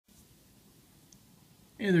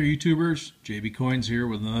Hey there YouTubers, JB Coins here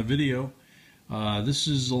with another video. This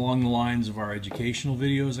is along the lines of our educational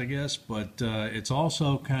videos, I guess, but it's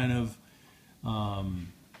also kind of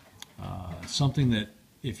something that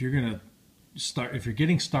if you're getting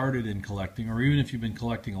started in collecting, or even if you've been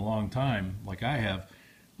collecting a long time like I have,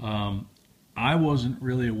 I wasn't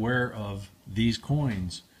really aware of these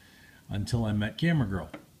coins until I met Camera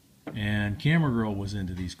Girl, and Camera Girl was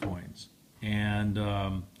into these coins.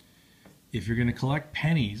 And if you're going to collect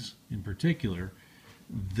pennies in particular,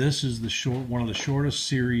 this is one of the shortest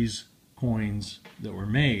series coins that were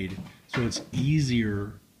made, so it's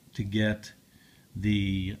easier to get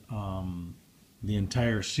the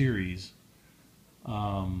entire series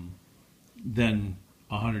than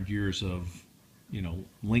 100 years of,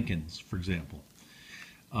 Lincolns, for example.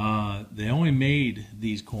 They only made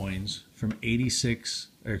these coins from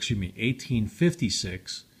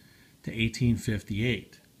 1856 to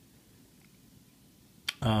 1858.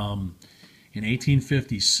 In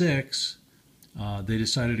 1856, they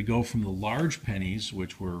decided to go from the large pennies,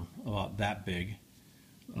 which were about that big.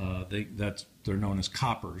 They're known as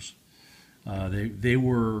coppers. They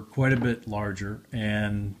were quite a bit larger,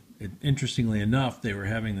 and interestingly enough, they were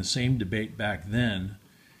having the same debate back then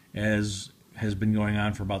as has been going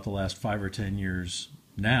on for about the last 5 or 10 years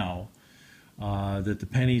now, that the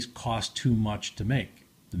pennies cost too much to make.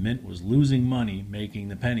 The mint was losing money making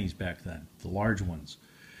the pennies back then, the large ones.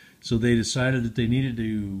 So they decided that they needed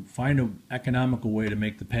to find an economical way to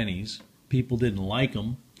make the pennies. People didn't like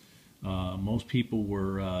them. Most people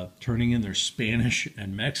were turning in their Spanish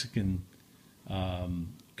and Mexican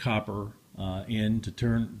copper in to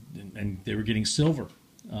turn, and they were getting silver.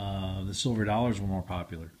 The silver dollars were more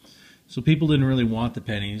popular. So people didn't really want the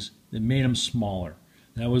pennies. They made them smaller.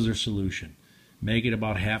 That was their solution. Make it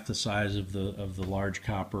about half the size of the large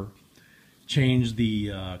copper. Change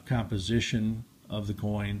the composition of the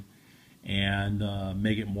coin and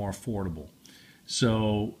make it more affordable.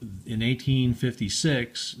 So in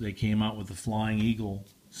 1856, they came out with the Flying Eagle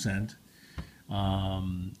cent,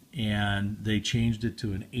 and they changed it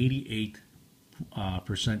to an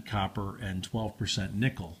 88% copper and 12%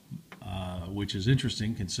 nickel, which is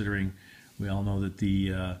interesting considering we all know that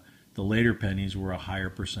the later pennies were a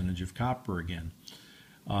higher percentage of copper again.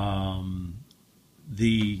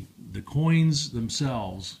 The coins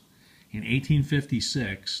themselves in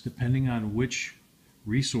 1856, depending on which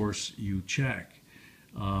resource you check,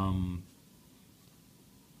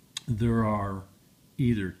 there are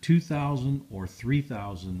either 2,000 or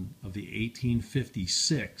 3,000 of the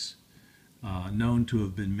 1856 known to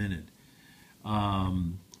have been minted.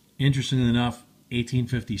 Interestingly enough,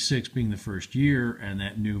 1856 being the first year and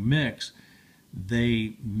that new mix,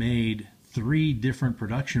 they made 3 different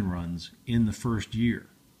production runs in the first year.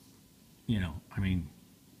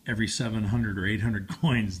 Every 700 or 800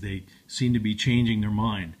 coins, they seem to be changing their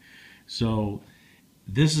mind. So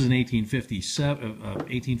this is an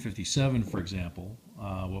 1857, for example.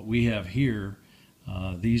 What we have here,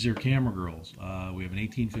 these are Camera Girls. We have an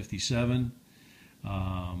 1857.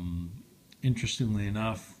 Interestingly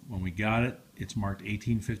enough, when we got it, it's marked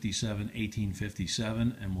 1857,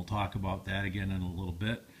 1857, and we'll talk about that again in a little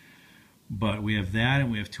bit. But we have that,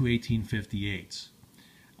 and we have 2 1858s.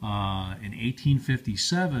 In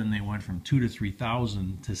 1857, they went from 2,000 to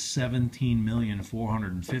 3,000 to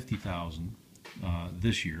 17,450,000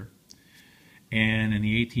 this year. And in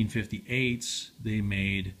the 1858s, they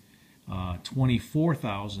made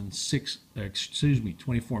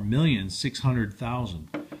 24,600,000.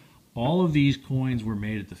 All of these coins were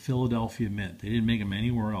made at the Philadelphia Mint. They didn't make them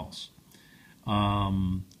anywhere else.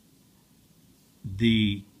 The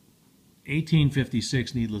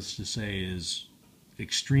 1856, needless to say, is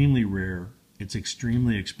extremely rare. It's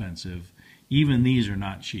extremely expensive. Even these are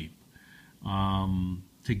not cheap.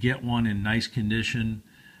 To get one in nice condition,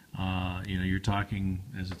 you're talking,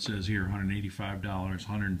 as it says here, $185,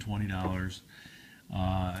 $120.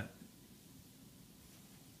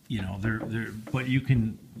 But you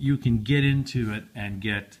can get into it and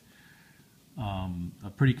get a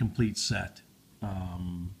pretty complete set.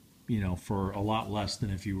 For a lot less than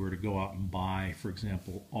if you were to go out and buy, for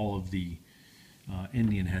example, all of the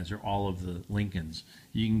Indian heads or all of the Lincolns.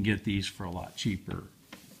 You can get these for a lot cheaper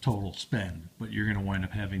total spend, but you're going to wind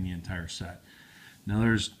up having the entire set. Now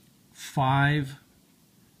there's 5,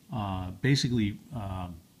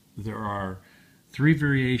 there are 3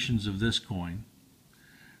 variations of this coin.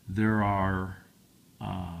 There are,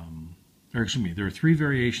 there are 3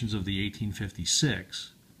 variations of the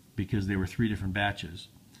 1856 because they were 3 different batches.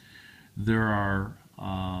 There's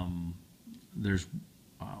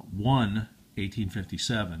one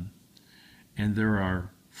 1857, and there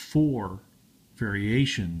are 4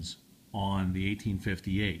 variations on the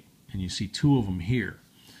 1858, and you see two of them here.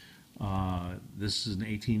 This is an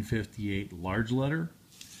 1858 large letter,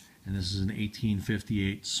 and this is an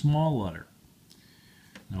 1858 small letter.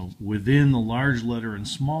 Now, within the large letter and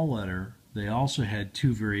small letter, they also had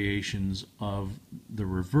two variations of the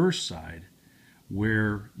reverse side,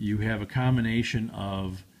 where you have a combination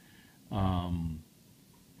of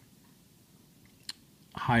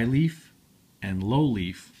high leaf and low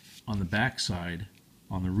leaf on the back side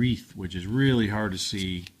on the wreath, which is really hard to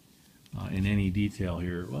see in any detail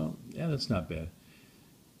here. Well, yeah, that's not bad.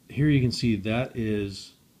 Here you can see that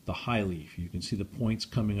is the high leaf. You can see the points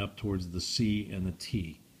coming up towards the C and the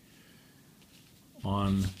T.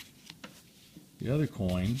 On the other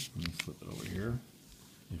coin, let me flip it over here,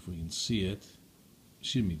 if we can see it.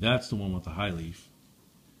 Excuse me, that's the one with the high leaf.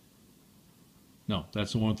 No,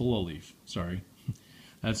 that's the one with the low leaf. Sorry.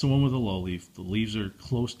 That's the one with the low leaf. The leaves are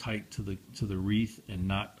close tight to the wreath and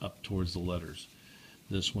not up towards the letters.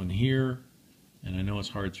 This one here, and I know it's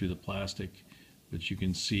hard through the plastic, but you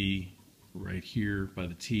can see right here by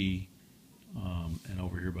the T and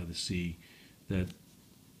over here by the C that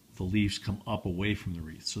the leaves come up away from the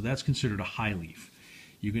wreath. So that's considered a high leaf.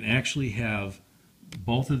 You can actually have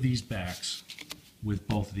both of these backs with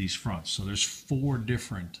both of these fronts. So there's four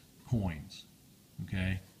different coins.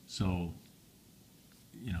 Okay, so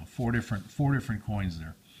you know, four different coins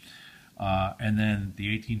there. And then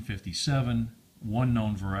the 1857, one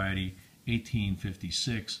known variety,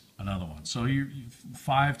 1856, another one. So you're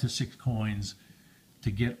 5 to 6 coins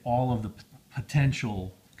to get all of the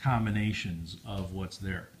potential combinations of what's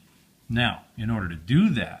there. Now, in order to do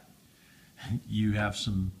that, you have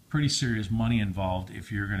some pretty serious money involved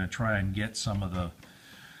if you're going to try and get some of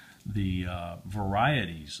the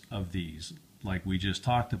varieties of these, like we just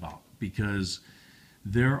talked about, because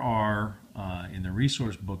there are, in the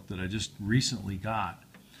resource book that I just recently got,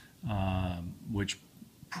 which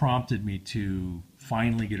prompted me to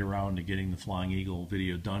finally get around to getting the Flying Eagle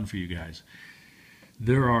video done for you guys,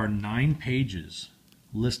 there are 9 pages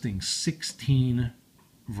listing 16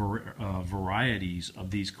 varieties of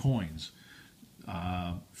these coins,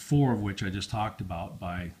 4 of which I just talked about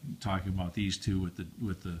by talking about these two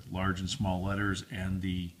with the large and small letters and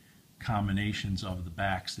the combinations of the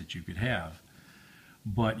backs that you could have.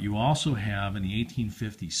 But you also have, in the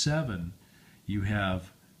 1857, you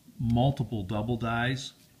have multiple double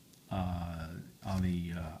dies on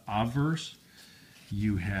the obverse.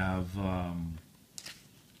 You have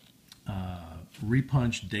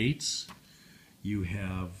repunched dates. You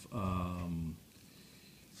have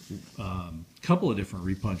a couple of different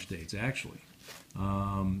repunched dates, actually.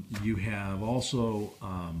 You have also,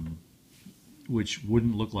 which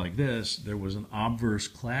wouldn't look like this, there was an obverse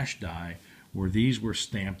clash die where these were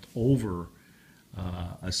stamped over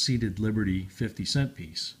a seated Liberty 50-cent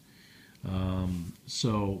piece.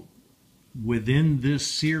 So within this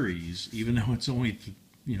series, even though it's only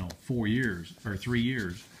 4 years or 3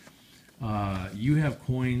 years, you have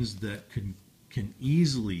coins that can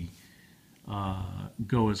easily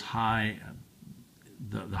go as high.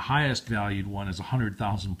 The highest valued one is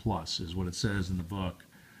 100,000 plus, is what it says in the book.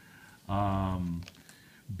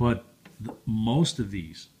 But most of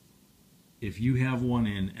these, if you have one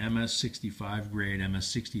in MS65 grade,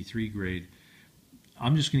 MS63 grade,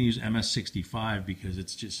 I'm just going to use MS65 because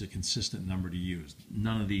it's just a consistent number to use.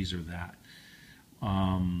 None of these are that.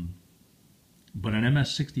 But in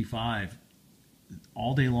MS65,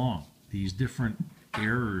 all day long, these different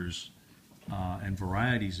errors and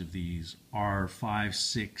varieties of these are 5,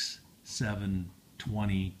 6, 7,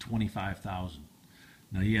 20, 25,000.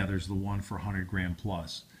 Now, yeah, there's the one for 100 gram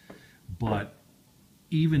plus. But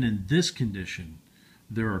even in this condition,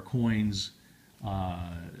 there are coins,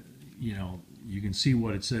 you can see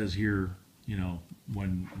what it says here,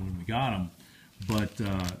 when we got them. But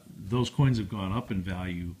those coins have gone up in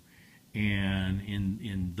value, and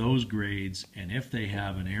in those grades, and if they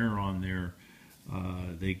have an error on there,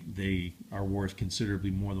 they are worth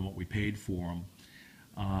considerably more than what we paid for them.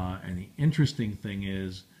 And the interesting thing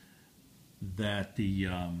is that the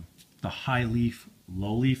high leaf,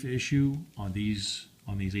 low leaf issue on these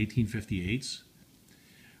 1858s,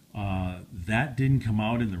 that didn't come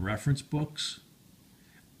out in the reference books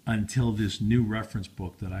until this new reference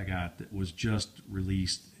book that I got that was just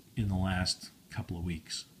released in the last couple of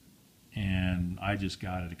weeks. And I just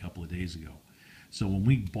got it a couple of days ago. So when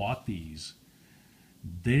we bought these,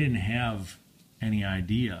 they didn't have any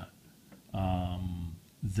idea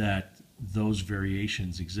that those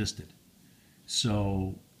variations existed.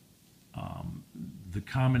 So the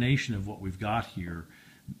combination of what we've got here,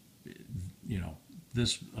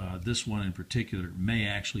 this one in particular may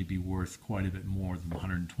actually be worth quite a bit more than the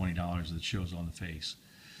 $120 that shows on the face.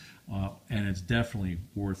 And it's definitely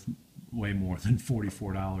worth way more than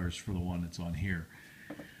 $44 for the one that's on here.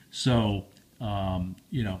 So,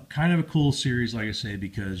 you know, kind of a cool series, like I say,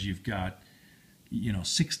 because you've got, you know,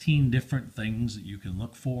 16 different things that you can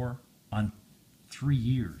look for on 3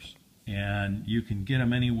 years. And you can get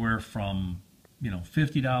them anywhere from, you know,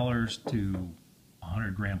 $50 to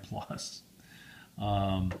 100 grand plus.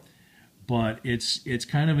 But it's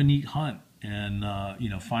kind of a neat hunt. And, you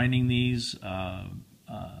know, finding these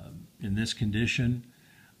in this condition,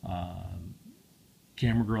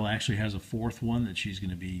 Camera Girl actually has a fourth one that she's going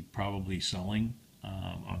to be probably selling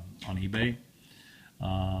on eBay.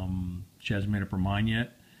 She hasn't made up her mind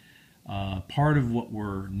yet. Part of what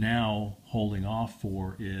we're now holding off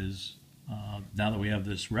for is, now that we have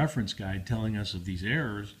this reference guide telling us of these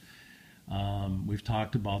errors, we've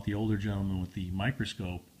talked about the older gentleman with the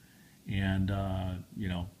microscope, and you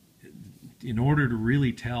know, in order to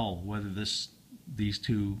really tell whether these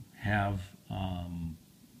two have,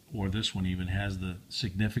 or this one even has the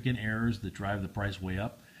significant errors that drive the price way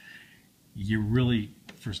up, you really,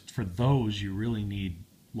 for those, you really need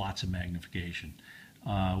lots of magnification.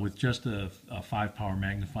 With just a 5-power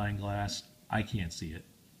magnifying glass, I can't see it.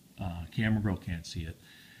 Camera Girl can't see it.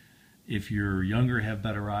 If you're younger, have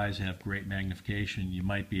better eyes, have great magnification, you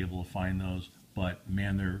might be able to find those. But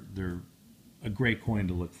man, they're a great coin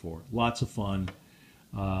to look for. Lots of fun,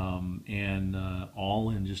 and all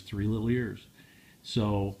in just 3 little ears.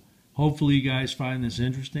 So hopefully you guys find this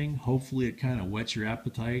interesting. Hopefully it kind of whets your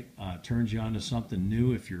appetite, turns you on to something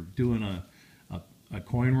new. If you're doing a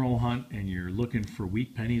coin roll hunt and you're looking for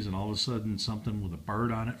weak pennies and all of a sudden something with a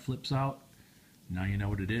bird on it flips out, now you know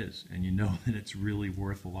what it is, and you know that it's really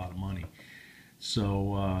worth a lot of money.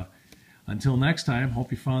 So until next time,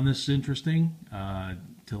 hope you found this interesting.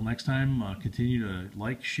 Till next time, continue to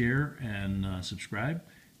like, share, and subscribe.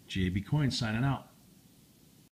 JB Coins signing out.